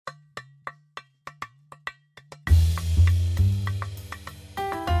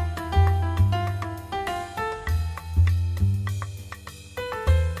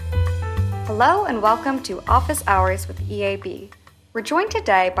Hello and welcome to Office Hours with EAB. We're joined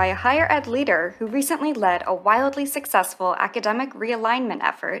today by a higher ed leader who recently led a wildly successful academic realignment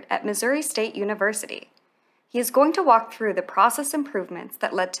effort at Missouri State University. He is going to walk through the process improvements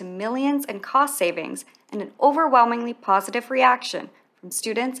that led to millions in cost savings and an overwhelmingly positive reaction from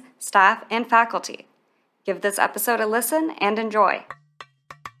students, staff, and faculty. Give this episode a listen and enjoy.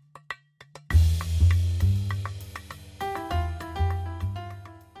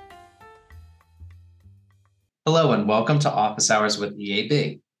 Hello and welcome to Office Hours with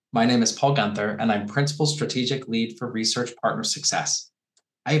EAB. My name is Paul Gunther and I'm Principal Strategic Lead for Research Partner Success.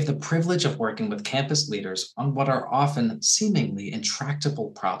 I have the privilege of working with campus leaders on what are often seemingly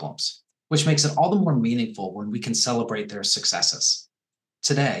intractable problems, which makes it all the more meaningful when we can celebrate their successes.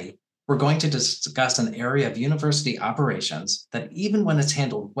 Today, we're going to discuss an area of university operations that even when it's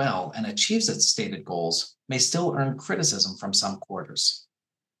handled well and achieves its stated goals, may still earn criticism from some quarters.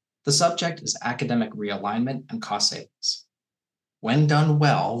 The subject is academic realignment and cost savings. When done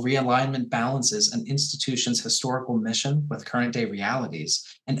well, realignment balances an institution's historical mission with current day realities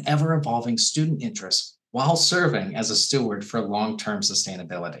and ever-evolving student interests while serving as a steward for long-term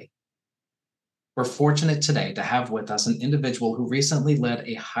sustainability. We're fortunate today to have with us an individual who recently led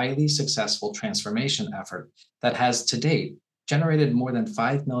a highly successful transformation effort that has to date generated more than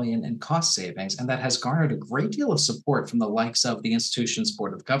 $5 million in cost savings, and that has garnered a great deal of support from the likes of the institution's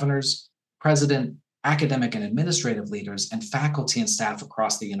Board of Governors, President, academic and administrative leaders, and faculty and staff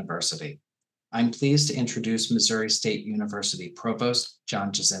across the university. I'm pleased to introduce Missouri State University Provost,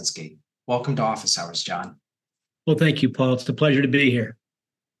 John Jasinski. Welcome to Office Hours, John. Well, thank you, Paul. It's a pleasure to be here.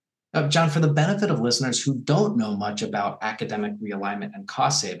 John, for the benefit of listeners who don't know much about academic realignment and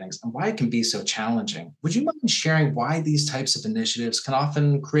cost savings and why it can be so challenging, would you mind sharing why these types of initiatives can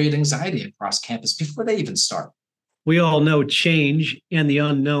often create anxiety across campus before they even start? We all know change and the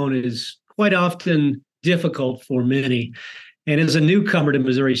unknown is quite often difficult for many. And as a newcomer to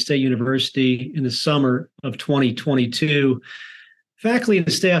Missouri State University in the summer of 2022, faculty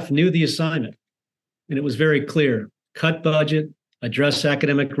and staff knew the assignment, and it was very clear: cut budget, address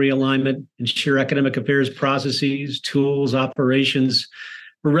academic realignment, ensure academic affairs processes, tools, operations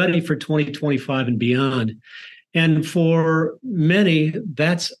were ready for 2025 and beyond. And for many,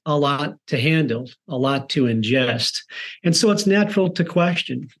 that's a lot to handle, a lot to ingest. And so it's natural to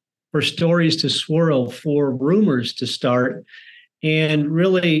question, for stories to swirl, for rumors to start. And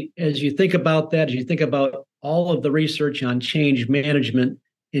really, as you think about that, as you think about all of the research on change management,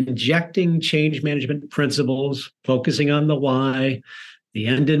 injecting change management principles, focusing on the why, the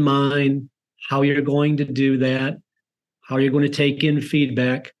end in mind, how you're going to do that, how you're going to take in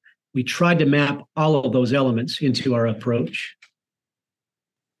feedback. We tried to map all of those elements into our approach.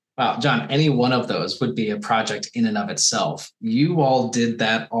 Wow, John, any one of those would be a project in and of itself. You all did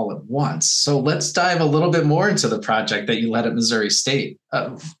that all at once. So let's dive a little bit more into the project that you led at Missouri State.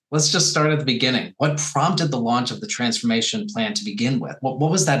 Let's just start at the beginning. What prompted the launch of the transformation plan to begin with? What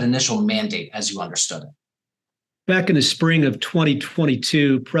was that initial mandate as you understood it? Back in the spring of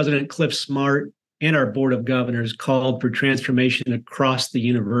 2022, President Cliff Smart and our Board of Governors called for transformation across the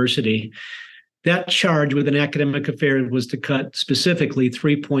university. That charge within academic affairs was to cut specifically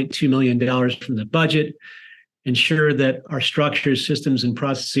 $3.2 million from the budget, ensure that our structures, systems, and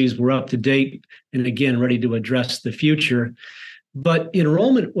processes were up to date, and again, ready to address the future. But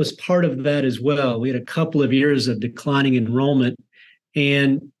enrollment was part of that as well. We had a couple of years of declining enrollment,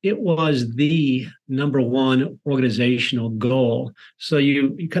 and it was the number one organizational goal. So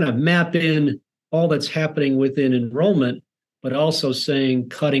you kind of map in all that's happening within enrollment, but also saying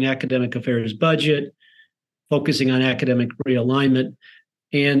cutting academic affairs budget, focusing on academic realignment.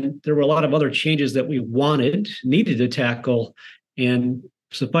 And there were a lot of other changes that we needed to tackle. And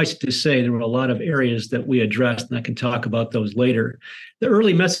suffice it to say, there were a lot of areas that we addressed, and I can talk about those later. The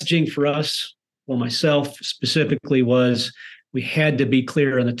early messaging for us, or myself specifically, was we had to be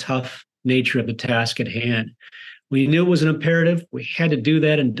clear on the tough nature of the task at hand. We knew it was an imperative. We had to do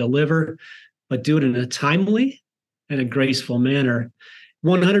that and deliver, but do it in a timely and a graceful manner.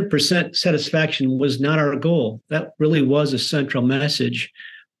 100% satisfaction was not our goal. That really was a central message.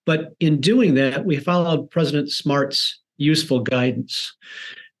 But in doing that, we followed President Smart's useful guidance,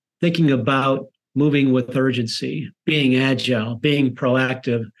 thinking about moving with urgency, being agile, being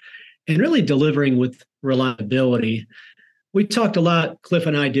proactive, and really delivering with reliability. We talked a lot, Cliff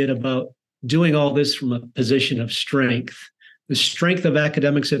and I did, about doing all this from a position of strength. The strength of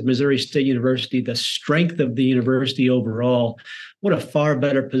academics at Missouri State University, the strength of the university overall. What a far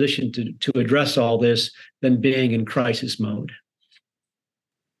better position to address all this than being in crisis mode.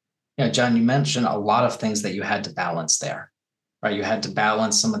 Yeah, John, you mentioned a lot of things that you had to balance there. right? You had to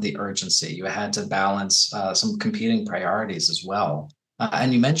balance some of the urgency. You had to balance some competing priorities as well.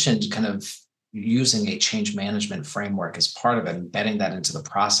 And you mentioned kind of using a change management framework as part of it, embedding that into the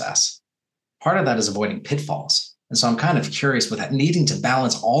process. Part of that is avoiding pitfalls. And so I'm kind of curious, with that needing to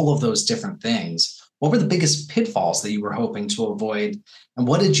balance all of those different things, what were the biggest pitfalls that you were hoping to avoid? And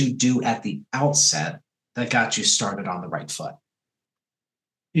what did you do at the outset that got you started on the right foot?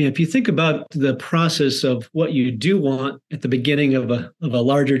 Yeah, if you think about the process of what you do want at the beginning of a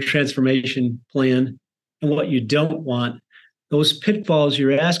larger transformation plan and what you don't want, those pitfalls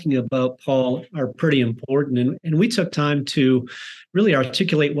you're asking about, Paul, are pretty important. And we took time to really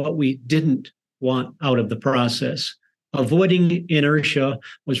articulate what we didn't want out of the process. Avoiding inertia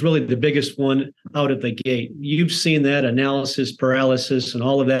was really the biggest one out of the gate. You've seen that analysis paralysis and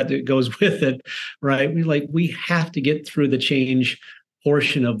all of that goes with it, right? We have to get through the change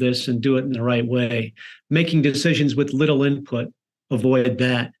portion of this and do it in the right way. Making decisions with little input, avoid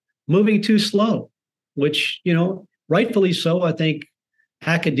that. Moving too slow, which, rightfully so. I think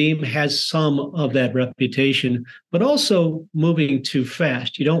academia has some of that reputation, but also moving too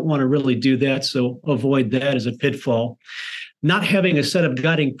fast. You don't want to really do that, so avoid that as a pitfall. Not having a set of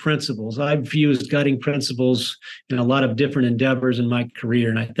guiding principles. I've used guiding principles in a lot of different endeavors in my career,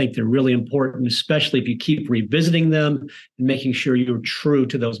 and I think they're really important, especially if you keep revisiting them and making sure you're true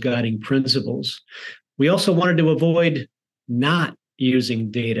to those guiding principles. We also wanted to avoid not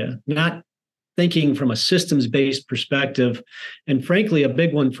using data, not thinking from a systems-based perspective. And frankly, a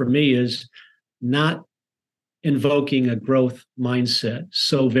big one for me is not invoking a growth mindset.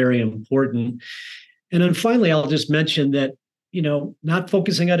 So very important. And then finally, I'll just mention that, not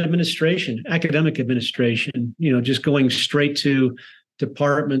focusing on administration, academic administration, just going straight to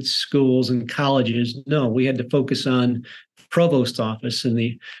departments, schools, and colleges. No, we had to focus on Provost office and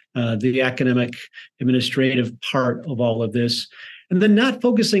the academic administrative part of all of this. And then not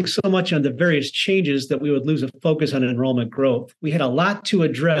focusing so much on the various changes that we would lose a focus on enrollment growth. We had a lot to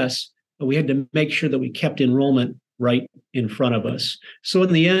address, but we had to make sure that we kept enrollment right in front of us. So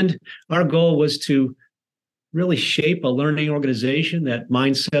in the end, our goal was to really shape a learning organization, that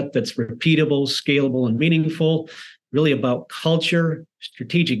mindset that's repeatable, scalable, and meaningful, really about culture,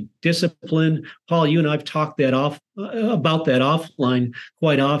 strategic discipline. Paul, you and I have talked about that offline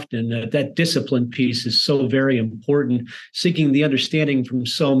quite often. That discipline piece is so very important, seeking the understanding from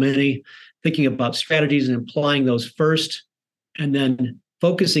so many, thinking about strategies and applying those first, and then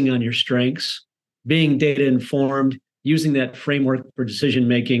focusing on your strengths, being data informed, using that framework for decision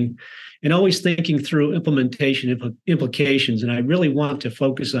making, and always thinking through implementation implications. And I really want to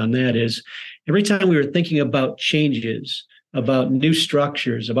focus on that is every time we were thinking about changes, about new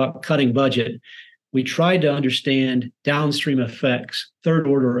structures, about cutting budget, we tried to understand downstream effects, third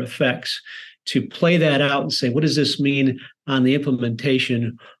order effects, to play that out and say, what does this mean on the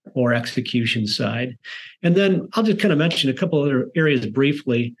implementation or execution side? And then I'll just kind of mention a couple other areas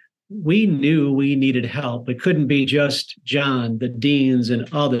briefly. We knew we needed help. It couldn't be just John, the deans, and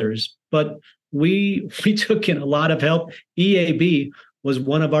others, but we took in a lot of help. EAB was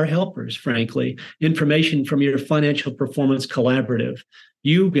one of our helpers, frankly. Information from your Financial Performance Collaborative.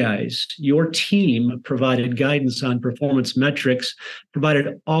 You guys, your team provided guidance on performance metrics,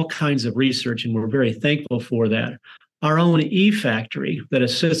 provided all kinds of research, and we're very thankful for that. Our own eFactory that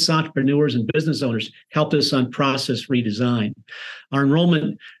assists entrepreneurs and business owners helped us on process redesign. Our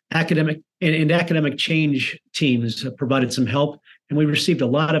enrollment academic change teams provided some help, and we received a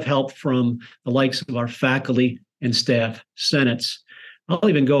lot of help from the likes of our faculty and staff senates. I'll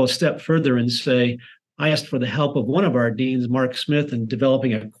even go a step further and say, I asked for the help of one of our deans, Mark Smith, in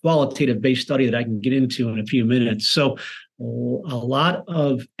developing a qualitative-based study that I can get into in a few minutes. So a lot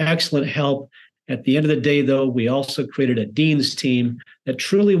of excellent help. At the end of the day, though, we also created a dean's team that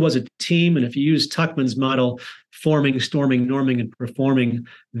truly was a team. And if you use Tuckman's model, forming, storming, norming, and performing,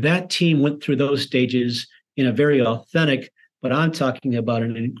 that team went through those stages in a very authentic, but I'm talking about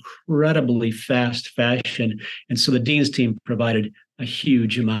an incredibly fast fashion. And so the dean's team provided a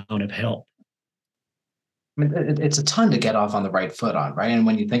huge amount of help. I mean, it's a ton to get off on the right foot on, right? And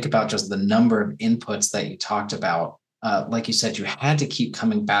when you think about just the number of inputs that you talked about, like you said, you had to keep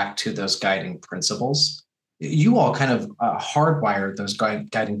coming back to those guiding principles. You all kind of hardwired those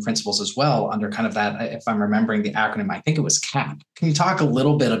guiding principles as well under kind of that, if I'm remembering the acronym, I think it was CAP. Can you talk a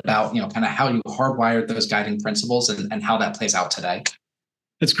little bit about, kind of how you hardwired those guiding principles and how that plays out today?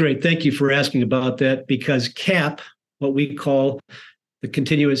 That's great. Thank you for asking about that, because CAP, what we call the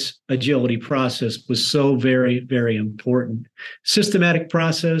continuous agility process, was so very, very important. Systematic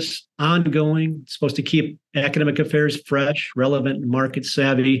process, ongoing, supposed to keep academic affairs fresh, relevant, and market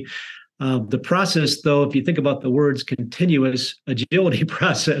savvy. The process, though, if you think about the words continuous agility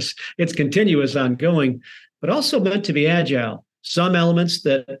process, it's continuous, ongoing, but also meant to be agile. Some elements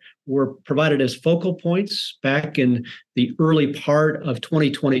that were provided as focal points back in the early part of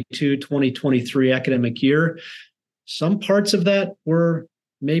 2022-2023 academic year, some parts of that were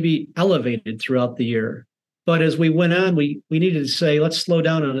maybe elevated throughout the year. But as we went on, we needed to say, let's slow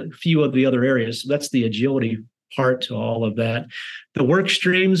down on a few of the other areas. So that's the agility part to all of that. The work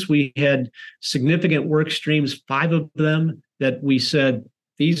streams, we had significant work streams, 5 of them that we said,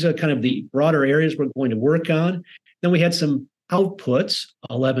 these are kind of the broader areas we're going to work on. Then we had some outputs,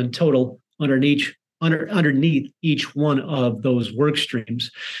 11 total, underneath each one of those work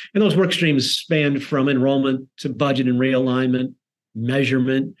streams. And those work streams spanned from enrollment to budget and realignment,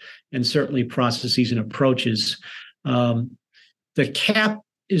 measurement, and certainly processes and approaches. The CAP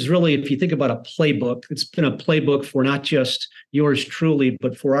is really, if you think about a playbook, it's been a playbook for not just yours truly,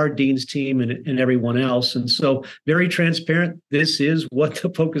 but for our dean's team and everyone else. And so very transparent. This is what the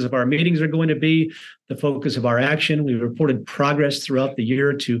focus of our meetings are going to be, the focus of our action. We reported progress throughout the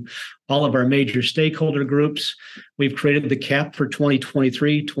year to all of our major stakeholder groups. We've created the CAP for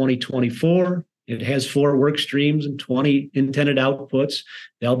 2023, 2024. It has 4 work streams and 20 intended outputs.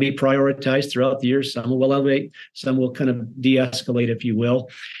 They'll be prioritized throughout the year. Some will elevate, some will kind of de-escalate, if you will.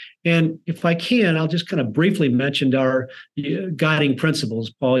 And if I can, I'll just kind of briefly mention our guiding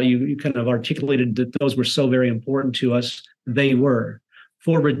principles. Paul, you kind of articulated that those were so very important to us. They were.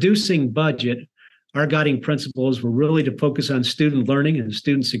 For reducing budget, our guiding principles were really to focus on student learning and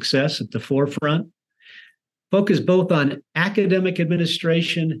student success at the forefront. Focus both on academic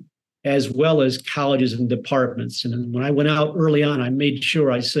administration as well as colleges and departments. And when I went out early on, I made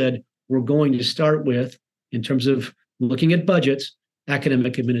sure I said, we're going to start with, in terms of looking at budgets,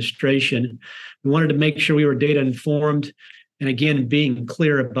 academic administration. We wanted to make sure we were data informed, and again, being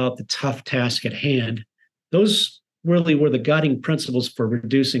clear about the tough task at hand. Those really were the guiding principles for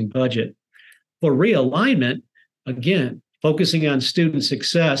reducing budget. For realignment, again, focusing on student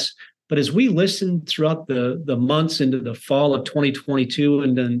success. But as we listened throughout the months into the fall of 2022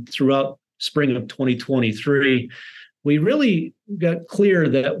 and then throughout spring of 2023, we really got clear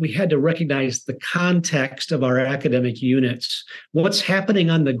that we had to recognize the context of our academic units. What's happening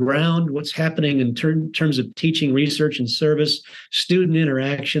on the ground, what's happening in terms of teaching, research, and service, student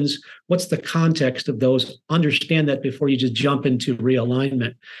interactions, what's the context of those? Understand that before you just jump into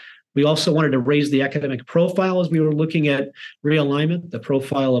realignment. We also wanted to raise the academic profile as we were looking at realignment, the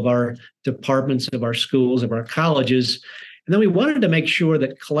profile of our departments, of our schools, of our colleges. And then we wanted to make sure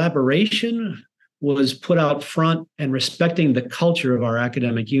that collaboration was put out front and respecting the culture of our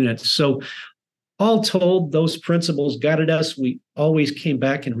academic units. So all told, those principles guided us. We always came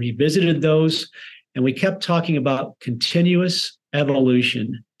back and revisited those, and we kept talking about continuous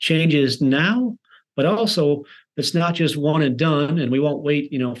evolution, changes now, but also it's not just one and done, and we won't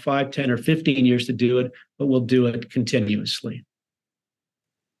wait, 5, 10, or 15 years to do it, but we'll do it continuously.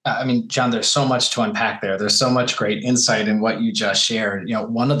 I mean, John, there's so much to unpack there. There's so much great insight in what you just shared.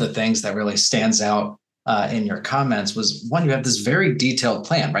 One of the things that really stands out in your comments was, one, you have this very detailed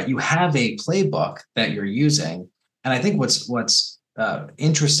plan, right? You have a playbook that you're using. And I think what's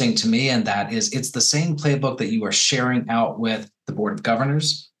interesting to me in that is it's the same playbook that you are sharing out with the Board of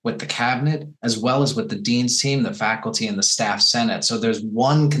Governors, with the cabinet, as well as with the dean's team, the faculty, and the staff senate. So there's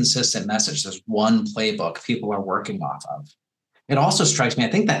one consistent message. There's one playbook people are working off of. It also strikes me, I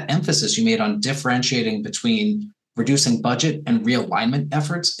think that emphasis you made on differentiating between reducing budget and realignment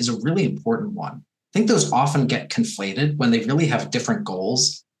efforts is a really important one. I think those often get conflated when they really have different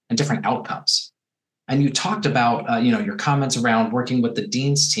goals and different outcomes. And you talked about, your comments around working with the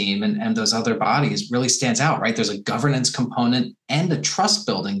dean's team and those other bodies really stands out, right? There's a governance component and a trust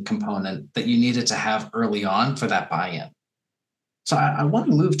building component that you needed to have early on for that buy-in. So I want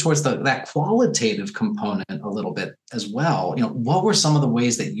to move towards that qualitative component a little bit as well. What were some of the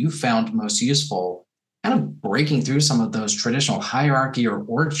ways that you found most useful, kind of breaking through some of those traditional hierarchy or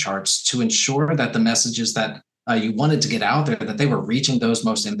org charts to ensure that the messages that you wanted to get out there, that they were reaching those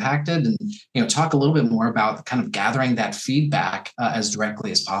most impacted, and talk a little bit more about kind of gathering that feedback as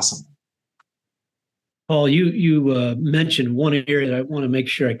directly as possible. Paul, you mentioned one area that I want to make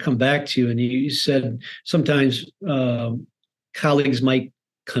sure I come back to, and you said sometimes colleagues might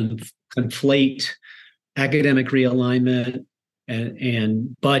conflate academic realignment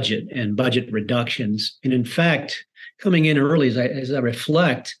and budget reductions. And in fact, coming in early, as I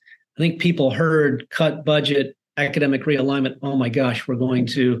reflect, I think people heard cut budget, academic realignment. Oh my gosh, we're going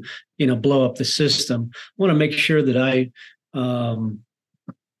to, blow up the system. I want to make sure that I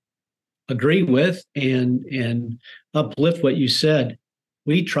agree with and uplift what you said.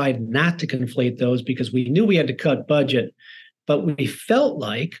 we tried not to conflate those because we knew we had to cut budget. But we felt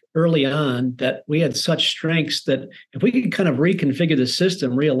like early on that we had such strengths that if we could kind of reconfigure the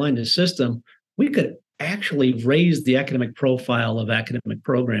system, realign the system, we could actually raise the academic profile of academic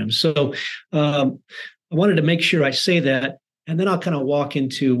programs. So I wanted to make sure I say that. And then I'll kind of walk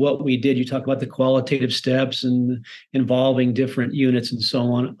into what we did. You talk about the qualitative steps and involving different units and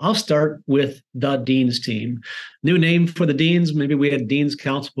so on. I'll start with the Dean's team. New name for the Deans. Maybe we had Dean's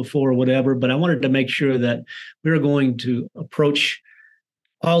Council before or whatever, but I wanted to make sure that we were going to approach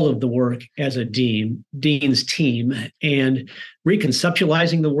all of the work as a Dean's team. And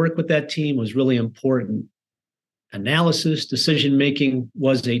reconceptualizing the work with that team was really important. Analysis, decision-making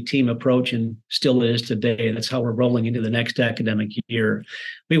was a team approach and still is today. That's how we're rolling into the next academic year.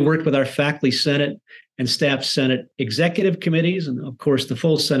 We worked with our faculty senate and staff senate executive committees, and of course the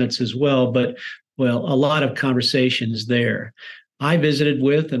full senates as well, but a lot of conversations there. I visited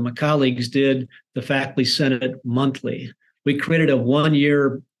with, and my colleagues did, the faculty senate monthly. We created a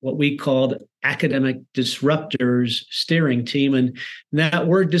one-year, what we called academic disruptors steering team, and that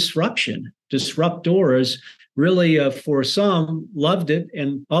word disruptors, really, for some, loved it,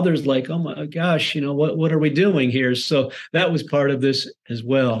 and others like, oh my gosh, what are we doing here? So that was part of this as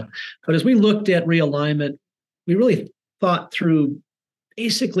well. But as we looked at realignment, we really thought through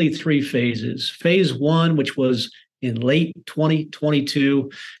basically three phases. Phase one, which was in late 2022,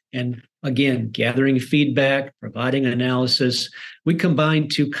 and again, gathering feedback, providing analysis. We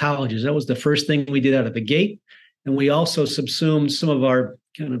combined two colleges. That was the first thing we did out of the gate. And we also subsumed some of our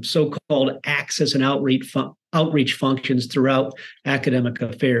kind of so-called access and outreach functions throughout academic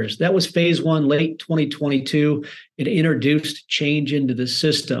affairs. That was phase one, late 2022. It introduced change into the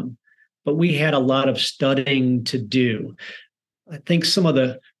system, but we had a lot of studying to do. I think some of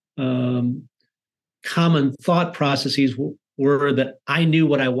the common thought processes were that I knew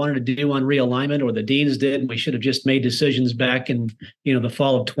what I wanted to do on realignment, or the deans did, and we should have just made decisions back in the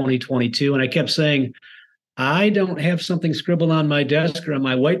fall of 2022. And I kept saying, I don't have something scribbled on my desk or on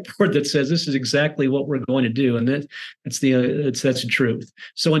my whiteboard that says this is exactly what we're going to do, and that's the truth.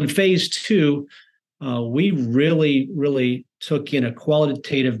 So in phase two, we really took in a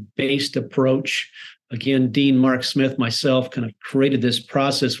qualitative-based approach. Again, Dean Mark Smith, myself, kind of created this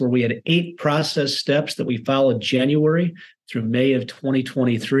process where we had 8 process steps that we followed January through May of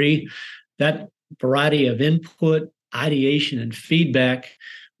 2023. That variety of input, ideation, and feedback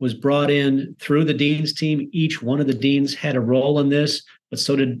was brought in through the dean's team. Each one of the deans had a role in this, but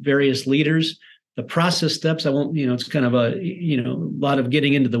so did various leaders. The process steps, I won't, it's kind of a lot of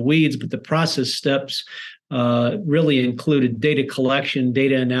getting into the weeds, but the process steps really included data collection,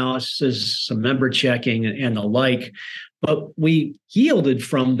 data analysis, some member checking, and the like. But we yielded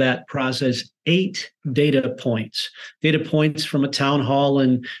from that process 8 data points from a town hall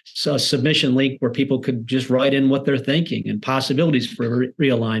and a submission link where people could just write in what they're thinking and possibilities for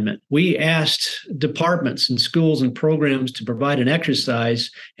realignment. We asked departments and schools and programs to provide an exercise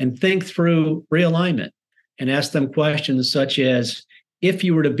and think through realignment and ask them questions such as, if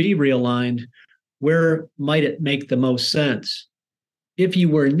you were to be realigned, where might it make the most sense? If you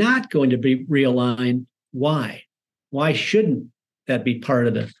were not going to be realigned, why? Why shouldn't that be part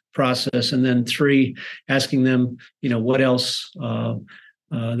of the process? And then 3, asking them, what else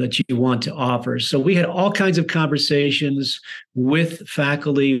that you want to offer. So we had all kinds of conversations with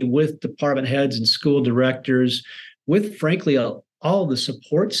faculty, with department heads and school directors, with, frankly, all the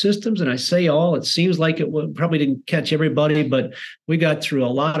support systems. And I say all, it seems like it probably didn't catch everybody, but we got through a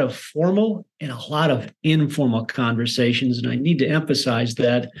lot of formal and a lot of informal conversations. And I need to emphasize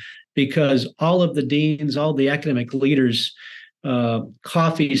that, because all of the deans, all the academic leaders,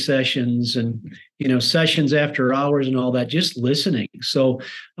 coffee sessions and sessions after hours and all that, just listening. So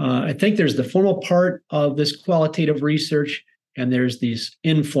I think there's the formal part of this qualitative research, and there's this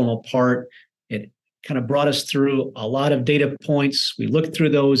informal part. It kind of brought us through a lot of data points. We looked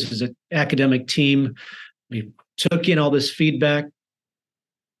through those as an academic team. We took in all this feedback,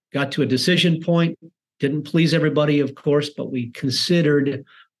 got to a decision point. Didn't please everybody, of course, but we considered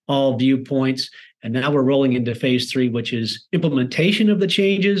all viewpoints. And now we're rolling into phase 3, which is implementation of the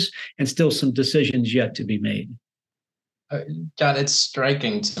changes and still some decisions yet to be made. John, it's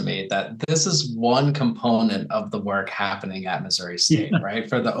striking to me that this is one component of the work happening at Missouri State, right?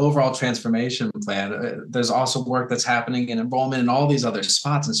 For the overall transformation plan, there's also work that's happening in enrollment and all these other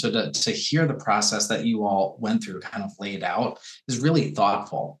spots. And so to hear the process that you all went through kind of laid out is really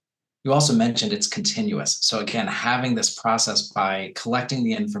thoughtful. You also mentioned it's continuous. So again, having this process by collecting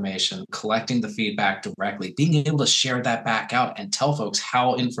the information, collecting the feedback directly, being able to share that back out and tell folks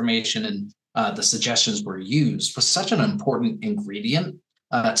how information and the suggestions were used was such an important ingredient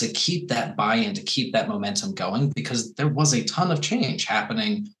to keep that buy-in, to keep that momentum going, because there was a ton of change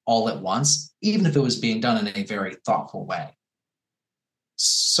happening all at once, even if it was being done in a very thoughtful way.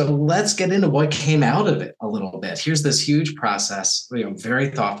 So let's get into what came out of it a little bit. Here's this huge process,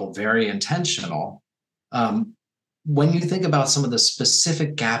 very thoughtful, very intentional. When you think about some of the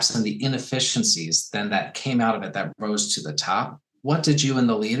specific gaps and the inefficiencies then that came out of it that rose to the top, what did you and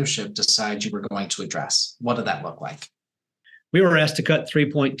the leadership decide you were going to address? What did that look like? We were asked to cut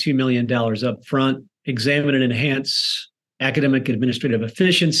 $3.2 million up front, examine and enhance academic administrative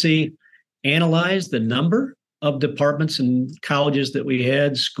efficiency, analyze the number of departments and colleges that we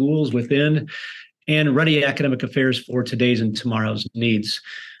had, schools within, and ready academic affairs for today's and tomorrow's needs.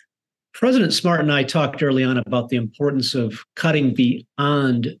 President Smart and I talked early on about the importance of cutting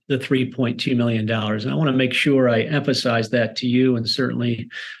beyond the $3.2 million. And I want to make sure I emphasize that to you and certainly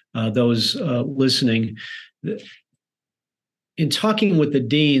those listening. In talking with the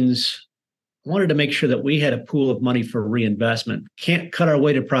deans, I wanted to make sure that we had a pool of money for reinvestment. Can't cut our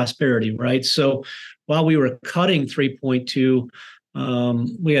way to prosperity, right? So while we were cutting 3.2,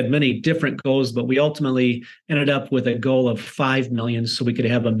 we had many different goals, but we ultimately ended up with a goal of 5 million so we could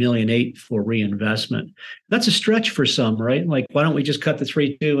have $1.8 million for reinvestment. That's a stretch for some, right? Like, why don't we just cut the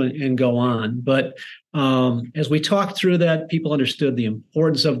 3.2 and go on? But as we talked through that, people understood the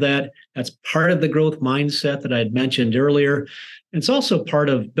importance of that. That's part of the growth mindset that I had mentioned earlier. It's also part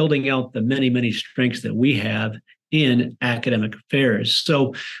of building out the many, many strengths that we have in academic affairs.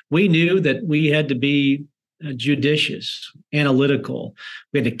 So we knew that we had to be judicious, analytical.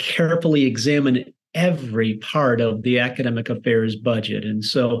 We had to carefully examine every part of the academic affairs budget. And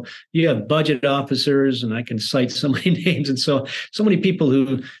so you have budget officers, and I can cite so many names, and so many people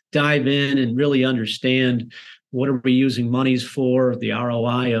who dive in and really understand what are we using monies for, the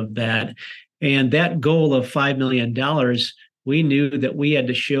ROI of that. And that goal of $5 million, we knew that we had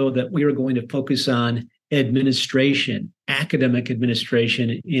to show that we were going to focus on administration, academic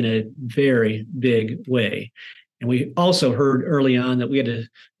administration in a very big way. And we also heard early on that we had to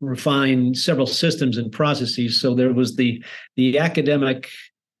refine several systems and processes. So there was the academic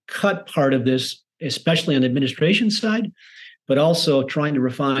cut part of this, especially on the administration side, but also trying to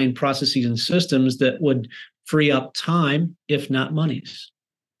refine processes and systems that would free up time, if not monies.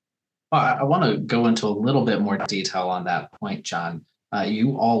 Well, I want to go into a little bit more detail on that point, John.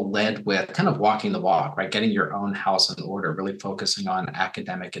 You all led with kind of walking the walk, right? Getting your own house in order, really focusing on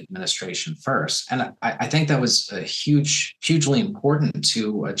academic administration first. And I think that was hugely important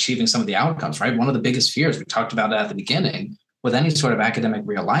to achieving some of the outcomes, right? One of the biggest fears we talked about at the beginning with any sort of academic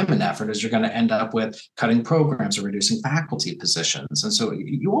realignment effort is you're going to end up with cutting programs or reducing faculty positions. And so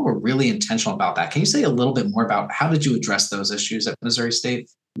you all were really intentional about that. Can you say a little bit more about how did you address those issues at Missouri State?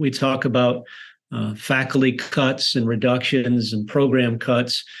 We talk about faculty cuts and reductions and program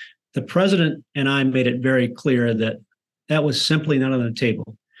cuts. The president and I made it very clear that that was simply not on the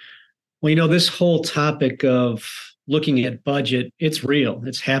table. Well, this whole topic of looking at budget, it's real.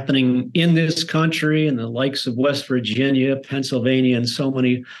 It's happening in this country and the likes of West Virginia, Pennsylvania, and so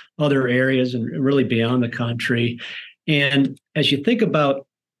many other areas and really beyond the country. And as you think about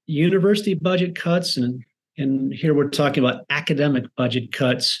university budget cuts, and here we're talking about academic budget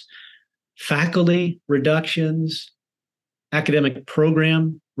cuts, faculty reductions, academic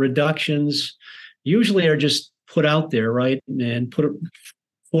program reductions usually are just put out there, right, and put a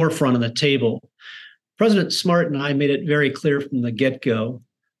forefront on the table. President Smart and I made it very clear from the get-go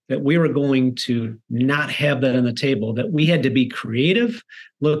that we were going to not have that on the table, that we had to be creative,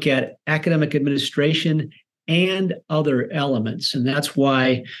 look at academic administration and other elements. And that's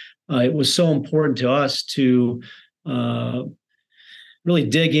why it was so important to us to really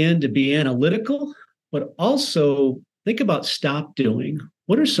dig in, to be analytical, but also think about stop doing.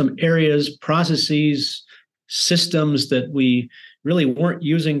 What are some areas, processes, systems that we really weren't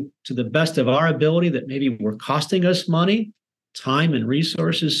using to the best of our ability that maybe were costing us money, time, and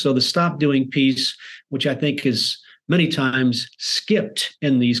resources? So the stop doing piece, which I think is many times skipped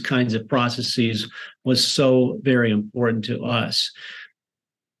in these kinds of processes, was so very important to us.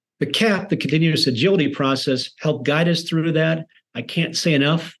 The CAP, the continuous agility process, helped guide us through that. I can't say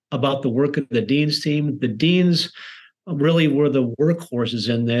enough about the work of the dean's team. The deans really were the workhorses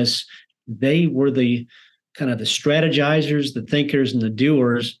in this. They were the kind of the strategizers, the thinkers, and the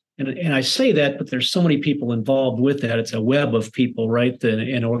doers. And I say that, but there's so many people involved with that. It's a web of people, right,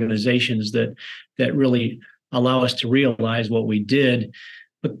 and organizations that really allow us to realize what we did.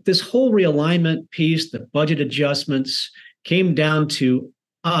 But this whole realignment piece, the budget adjustments, came down to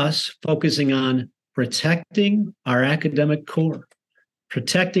us focusing on protecting our academic core,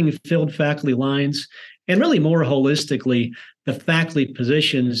 protecting filled faculty lines, and really more holistically, the faculty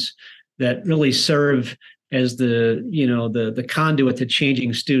positions that really serve as the conduit to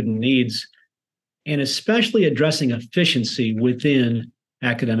changing student needs, and especially addressing efficiency within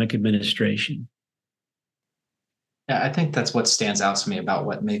academic administration. Yeah, I think that's what stands out to me about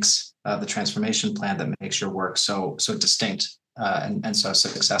what makes the transformation plan that makes your work so distinct and so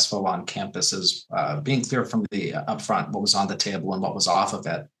successful on campus is being clear from the upfront what was on the table and what was off of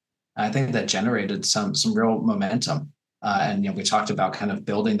it. And I think that generated some real momentum. And we talked about kind of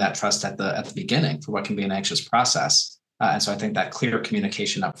building that trust at the beginning for what can be an anxious process. And so I think that clear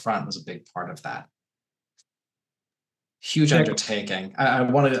communication up front was a big part of that. Huge undertaking. I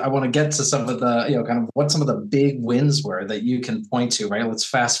want to get to some of the, kind of what some of the big wins were that you can point to, right? Let's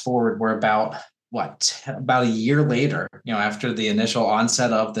fast forward. We're about a year later, after the initial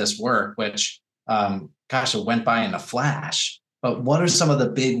onset of this work, which, it went by in a flash. But what are some of the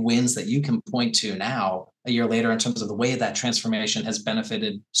big wins that you can point to now, a year later, in terms of the way that transformation has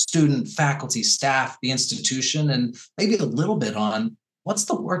benefited student, faculty, staff, the institution, and maybe a little bit on what's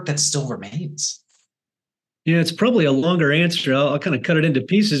the work that still remains? Yeah, it's probably a longer answer. I'll kind of cut it into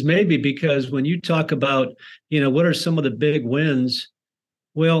pieces, maybe, because when you talk about, what are some of the big wins?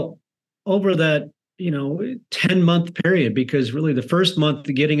 Well, over that, 10-month period, because really the first month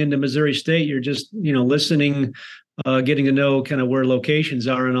getting into Missouri State, you're just, listening, getting to know kind of where locations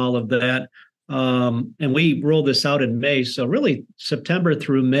are and all of that. And we rolled this out in May. So really September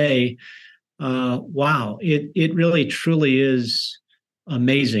through May, wow, it really truly is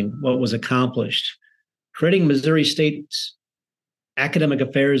amazing what was accomplished. Creating Missouri State's academic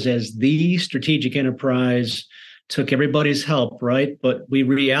affairs as the strategic enterprise took everybody's help, right? But we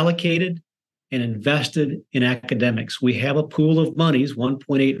reallocated and invested in academics. We have a pool of monies,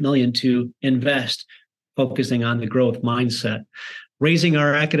 $1.8 million, to invest, focusing on the growth mindset, raising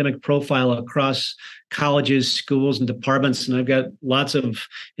our academic profile across colleges, schools, and departments. And I've got lots of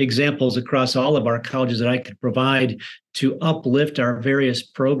examples across all of our colleges that I could provide to uplift our various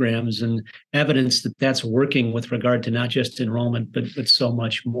programs and evidence that that's working with regard to not just enrollment, but so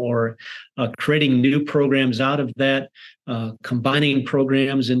much more. Creating new programs out of that, combining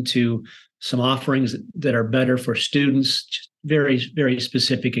programs into some offerings that are better for students, just very, very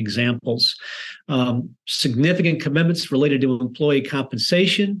specific examples. Significant commitments related to employee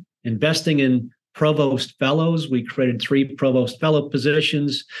compensation, investing in Provost fellows. We created 3 Provost fellow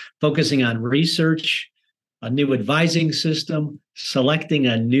positions, focusing on research, a new advising system, selecting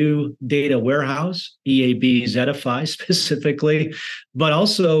a new data warehouse, EAB Zedify specifically. But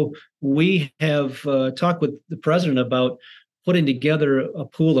also, we have talked with the president about putting together a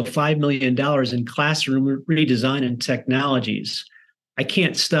pool of $5 million in classroom redesign and technologies. I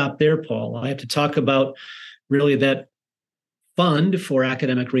can't stop there, Paul. I have to talk about really that fund for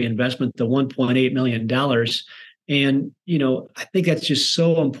academic reinvestment, the $1.8 million. And, I think that's just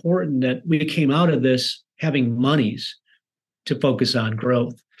so important that we came out of this having monies to focus on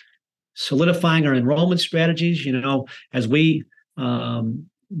growth. Solidifying our enrollment strategies, as we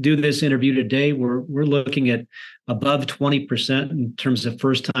do this interview today, we're looking at above 20% in terms of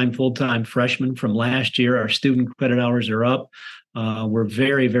first-time, full-time freshmen from last year. Our student credit hours are up. We're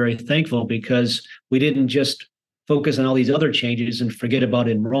very, very thankful because we didn't just focus on all these other changes and forget about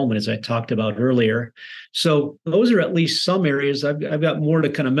enrollment, as I talked about earlier. So those are at least some areas. I've got more to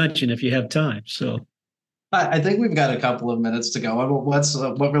kind of mention if you have time. So I think we've got a couple of minutes to go.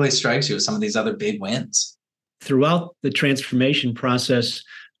 What really strikes you as some of these other big wins? Throughout the transformation process,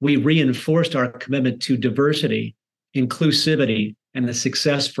 we reinforced our commitment to diversity, inclusivity, and the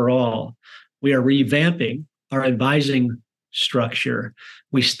success for all. We are revamping our advising structure.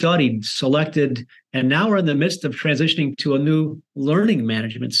 We studied, selected, and now we're in the midst of transitioning to a new learning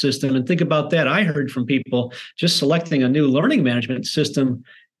management system. And think about that. I heard from people just selecting a new learning management system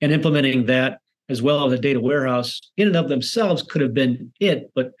and implementing that, as well as a data warehouse, in and of themselves could have been it.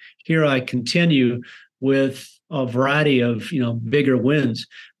 But here I continue with a variety of bigger wins.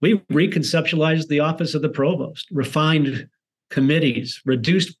 We reconceptualized the office of the provost, refined committees,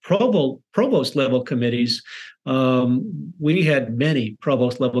 reduced provost level committees. We had many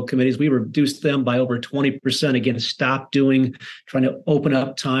provost level committees. We reduced them by over 20%. Again, stopped trying to open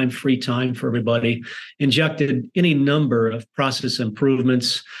up free time for everybody. Injected any number of process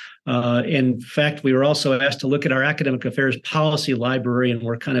improvements. In fact, we were also asked to look at our academic affairs policy library, and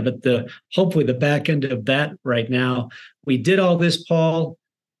we're kind of at hopefully the back end of that right now. We did all this, Paul,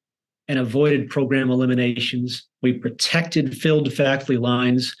 and avoided program eliminations. We protected filled faculty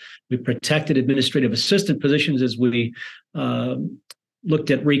lines. We protected administrative assistant positions as we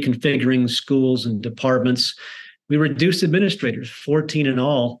looked at reconfiguring schools and departments. We reduced administrators, 14 in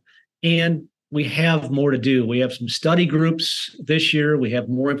all, and we have more to do. We have some study groups this year. We have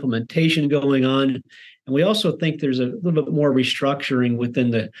more implementation going on. And we also think there's a little bit more restructuring within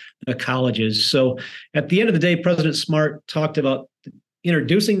the colleges. So at the end of the day, President Smart talked about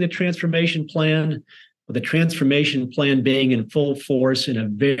introducing the transformation plan, with the transformation plan being in full force in a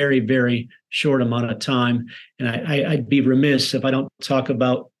very, very short amount of time. And I'd be remiss if I don't talk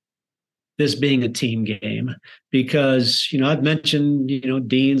about this being a team game, because, I've mentioned,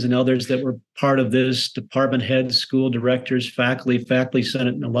 deans and others that were part of this, department heads, school directors, faculty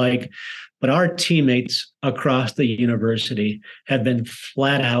senate and the like. But our teammates across the university have been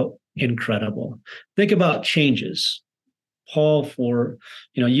flat out incredible. Think about changes. Paul,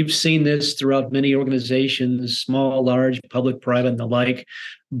 you've seen this throughout many organizations, small, large, public, private, and the like,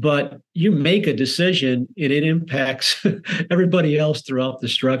 but you make a decision and it impacts everybody else throughout the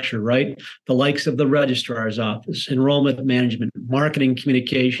structure, right? The likes of the registrar's office, enrollment management, marketing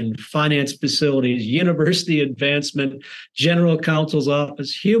communication, finance facilities, university advancement, general counsel's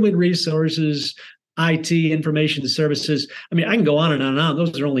office, human resources, IT, information services. I mean, I can go on and on and on.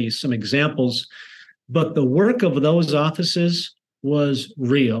 Those are only some examples. But the work of those offices was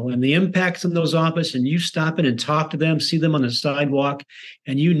real, and the impacts in those offices, and you stop in and talk to them, see them on the sidewalk,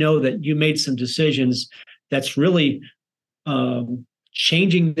 and you know that you made some decisions that's really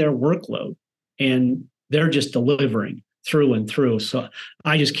changing their workload, and they're just delivering through and through. So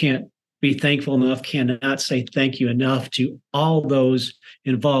I just can't be thankful enough, cannot say thank you enough to all those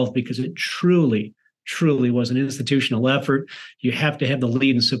involved, because it truly was an institutional effort. You have to have the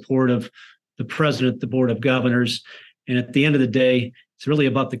lead and support of the president, the board of governors. And at the end of the day, it's really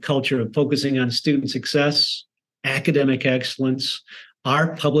about the culture of focusing on student success, academic excellence,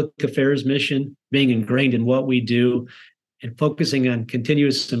 our public affairs mission being ingrained in what we do, and focusing on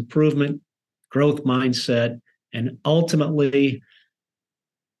continuous improvement, growth mindset, and ultimately,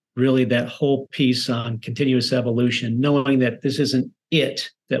 really that whole piece on continuous evolution, knowing that this isn't it,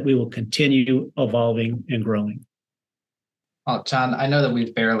 that we will continue evolving and growing. Well, John, I know that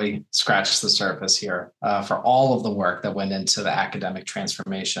we've barely scratched the surface here for all of the work that went into the academic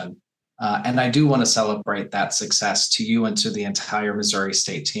transformation. And I do want to celebrate that success to you and to the entire Missouri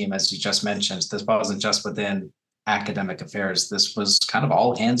State team. As you just mentioned, this wasn't just within academic affairs. This was kind of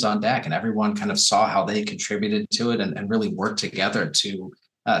all hands on deck, and everyone kind of saw how they contributed to it and really worked together to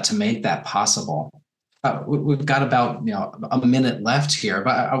make that possible. We've got about a minute left here,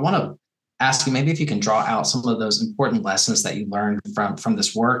 but I want to ask you maybe if you can draw out some of those important lessons that you learned from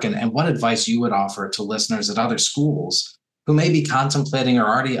this work, and what advice you would offer to listeners at other schools who may be contemplating or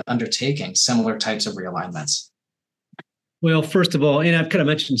already undertaking similar types of realignments. Well, first of all, and I've kind of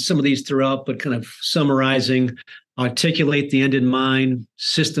mentioned some of these throughout, but kind of summarizing, articulate the end in mind,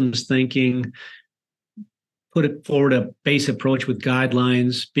 systems thinking, put it forward a base approach with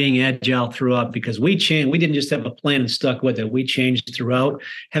guidelines, being agile throughout, because we changed. We didn't just have a plan and stuck with it. We changed throughout.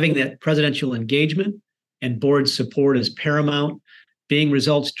 Having that presidential engagement and board support is paramount, being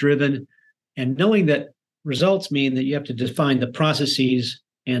results driven, and knowing that results mean that you have to define the processes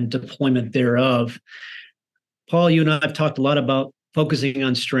and deployment thereof. Paul, you and I have talked a lot about focusing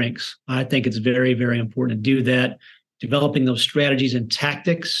on strengths. I think it's very, very important to do that, developing those strategies and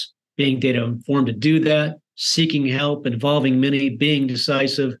tactics, being data informed to do that, seeking help, involving many, being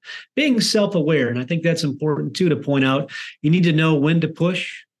decisive, being self-aware. And I think that's important too, to point out. You need to know when to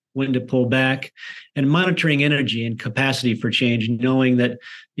push, when to pull back, and monitoring energy and capacity for change, knowing that,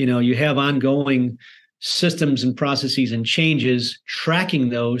 you have ongoing systems and processes and changes, tracking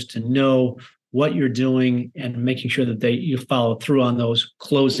those to know what you're doing and making sure that you follow through on those,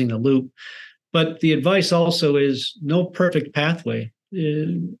 closing the loop. But the advice also is no perfect pathway.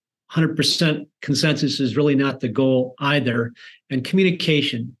 100% consensus is really not the goal either. And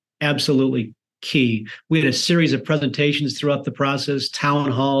communication, absolutely key. We had a series of presentations throughout the process, town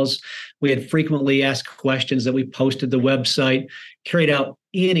halls. We had frequently asked questions that we posted the website, carried out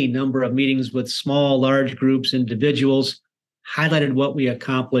any number of meetings with small, large groups, individuals, highlighted what we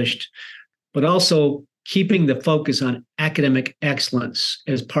accomplished, but also keeping the focus on academic excellence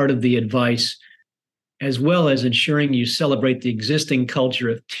as part of the advice, as well as ensuring you celebrate the existing culture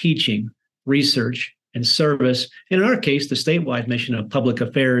of teaching, research, and service. In our case, the statewide mission of public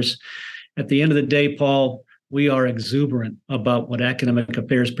affairs. At the end of the day, Paul, we are exuberant about what academic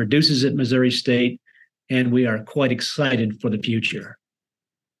affairs produces at Missouri State, and we are quite excited for the future.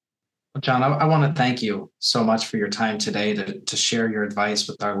 Well, John, I want to thank you so much for your time today to share your advice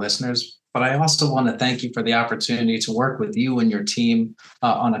with our listeners. But I also want to thank you for the opportunity to work with you and your team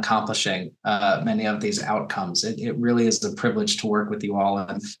on accomplishing many of these outcomes. It really is a privilege to work with you all.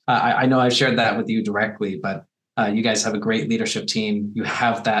 And I know I've shared that with you directly, but You guys have a great leadership team. You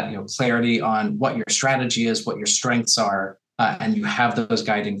have that clarity on what your strategy is, what your strengths are, and you have those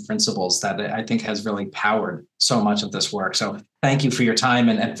guiding principles that I think has really powered so much of this work. So thank you for your time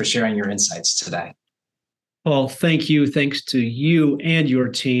and for sharing your insights today. Paul, thank you. Thanks to you and your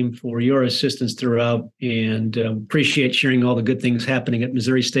team for your assistance throughout, and appreciate sharing all the good things happening at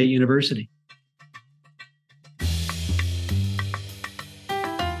Missouri State University.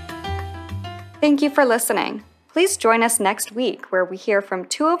 Thank you for listening. Please join us next week where we hear from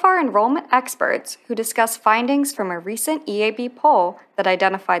two of our enrollment experts who discuss findings from a recent EAB poll that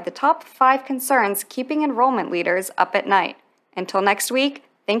identified the top 5 concerns keeping enrollment leaders up at night. Until next week,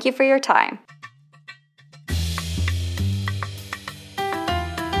 thank you for your time.